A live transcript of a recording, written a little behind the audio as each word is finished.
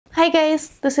Hi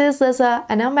guys, this is Liza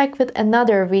and I'm back with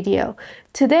another video.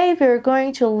 Today we're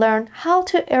going to learn how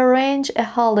to arrange a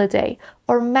holiday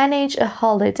or manage a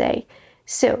holiday.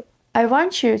 So, I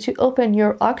want you to open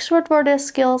your Oxford Word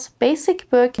Skills Basic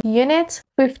Book Unit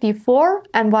 54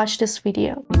 and watch this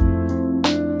video.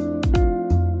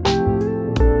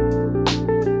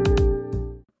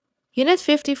 Unit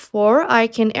 54, I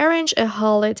can arrange a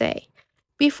holiday.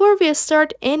 Before we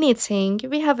start anything,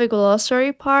 we have a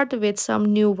glossary part with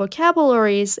some new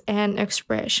vocabularies and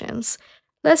expressions.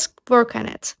 Let's work on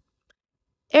it.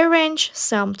 Arrange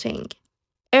something.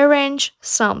 Arrange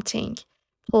something.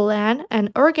 Plan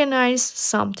and organize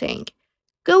something.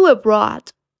 Go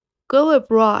abroad. Go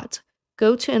abroad.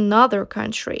 Go to another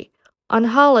country. On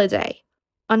holiday.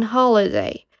 On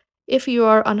holiday. If you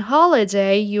are on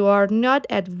holiday, you are not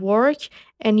at work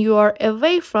and you are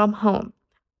away from home.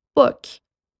 Book.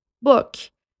 Book.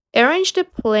 Arrange the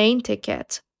plane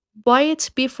ticket. Buy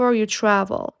it before you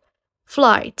travel.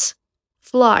 Flight.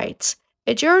 Flight.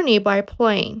 A journey by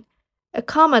plane.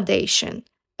 Accommodation.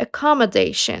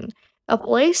 Accommodation. A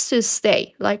place to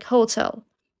stay, like hotel.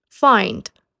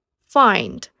 Find.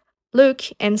 Find. Look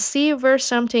and see where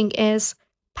something is.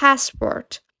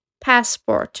 Passport.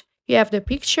 Passport. You have the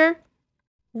picture?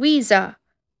 Visa.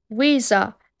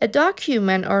 Visa. A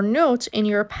document or note in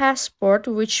your passport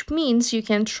which means you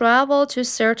can travel to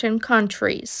certain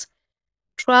countries.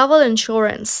 Travel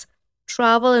insurance.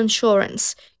 Travel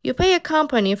insurance. You pay a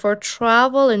company for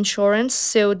travel insurance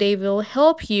so they will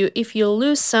help you if you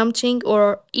lose something or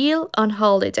are ill on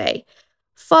holiday.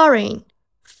 Foreign.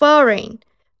 Foreign.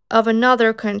 Of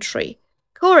another country.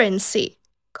 Currency.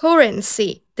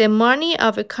 Currency. The money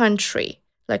of a country,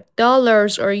 like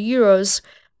dollars or euros.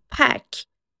 Pack.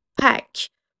 Pack.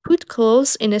 Put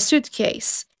clothes in a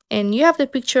suitcase. And you have the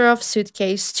picture of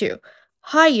suitcase too.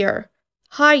 Hire.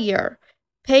 Hire.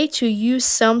 Pay to use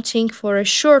something for a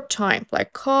short time,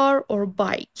 like car or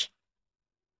bike.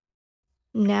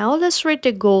 Now let's read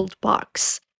the gold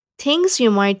box. Things you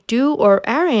might do or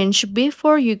arrange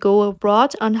before you go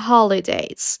abroad on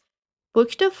holidays.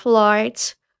 Book the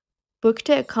flight, book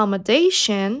the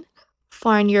accommodation,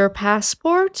 find your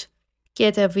passport,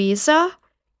 get a visa,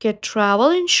 get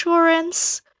travel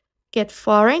insurance, get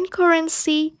foreign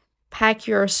currency, pack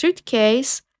your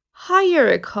suitcase, hire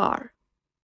a car.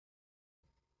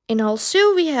 And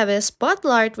also we have a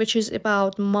spotlight which is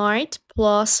about might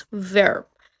plus verb.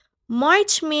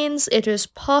 Might means it is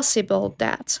possible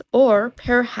that or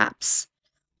perhaps.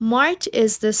 Might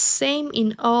is the same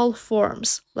in all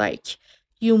forms, like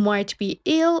you might be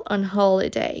ill on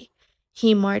holiday.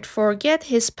 He might forget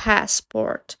his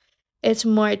passport. It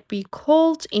might be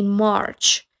cold in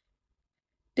March.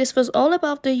 This was all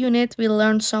about the unit. We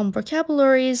learned some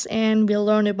vocabularies and we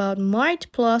learned about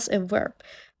might plus a verb.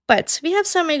 But we have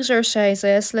some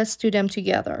exercises. Let's do them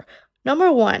together. Number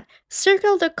 1,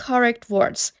 circle the correct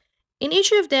words. In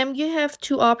each of them, you have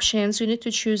two options. You need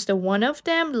to choose the one of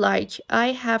them, like I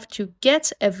have to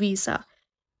get a visa.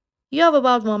 You have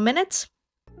about 1 minute.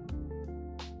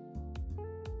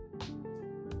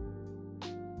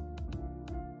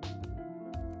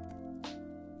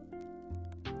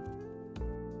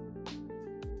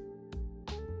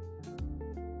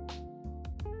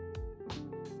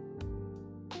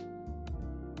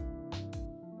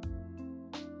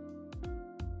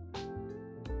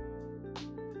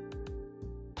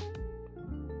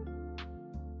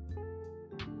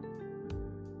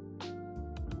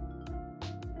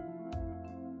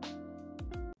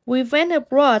 We went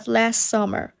abroad last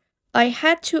summer. I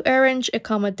had to arrange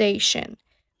accommodation.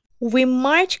 We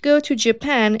might go to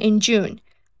Japan in June.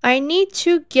 I need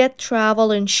to get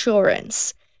travel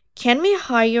insurance. Can we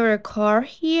hire a car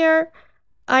here?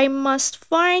 I must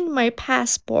find my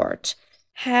passport.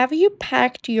 Have you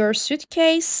packed your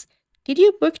suitcase? Did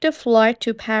you book the flight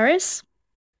to Paris?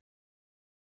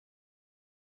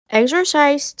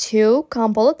 Exercise 2.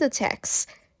 Complete the text.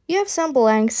 You have some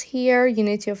blanks here. You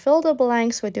need to fill the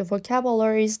blanks with the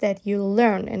vocabularies that you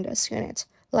learn in this unit.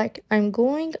 Like, I'm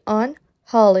going on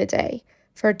holiday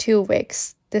for 2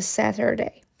 weeks this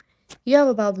Saturday. You have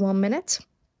about 1 minute.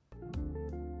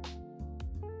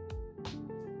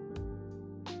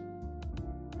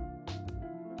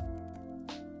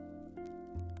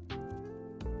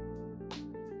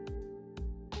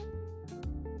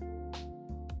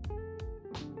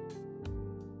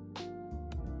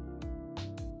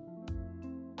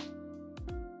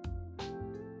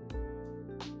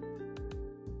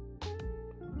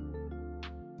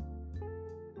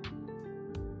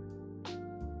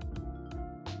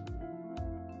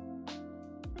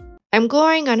 I'm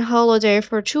going on holiday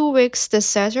for 2 weeks this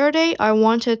Saturday. I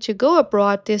wanted to go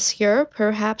abroad this year,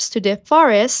 perhaps to the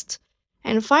forest.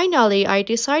 And finally, I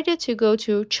decided to go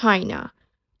to China.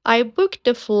 I booked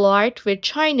the flight with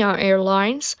China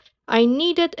Airlines. I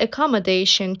needed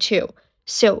accommodation too.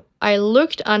 So I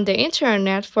looked on the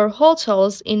internet for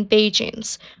hotels in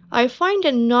Beijing. I find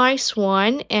a nice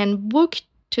one and booked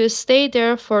to stay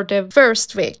there for the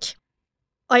first week.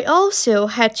 I also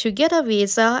had to get a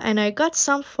visa and I got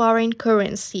some foreign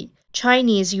currency,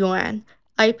 Chinese yuan.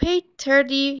 I paid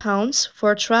 £30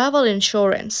 for travel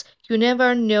insurance. You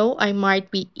never know, I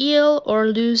might be ill or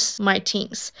lose my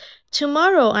things.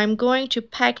 Tomorrow I'm going to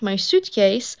pack my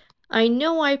suitcase. I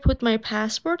know I put my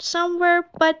passport somewhere,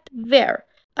 but where?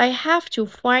 I have to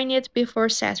find it before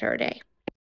Saturday.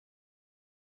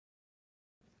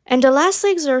 And the last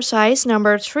exercise,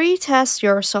 number three, test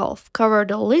yourself. Cover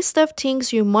the list of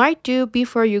things you might do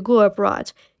before you go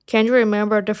abroad. Can you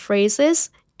remember the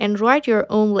phrases? And write your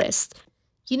own list.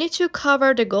 You need to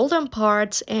cover the golden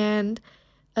parts and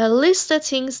list the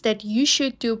things that you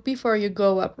should do before you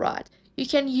go abroad. You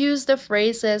can use the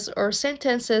phrases or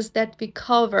sentences that we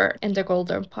covered in the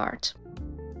golden part.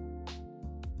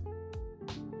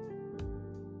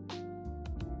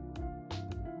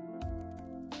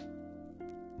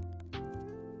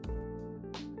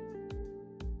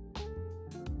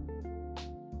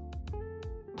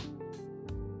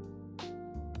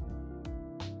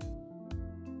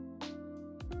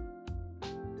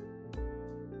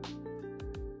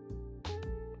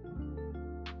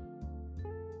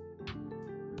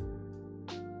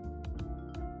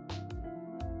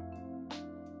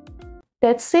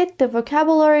 That's it, the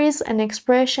vocabularies and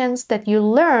expressions that you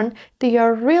learn, they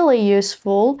are really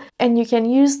useful and you can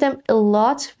use them a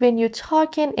lot when you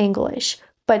talk in English.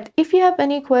 But if you have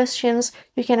any questions,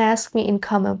 you can ask me in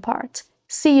comment part.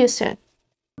 See you soon.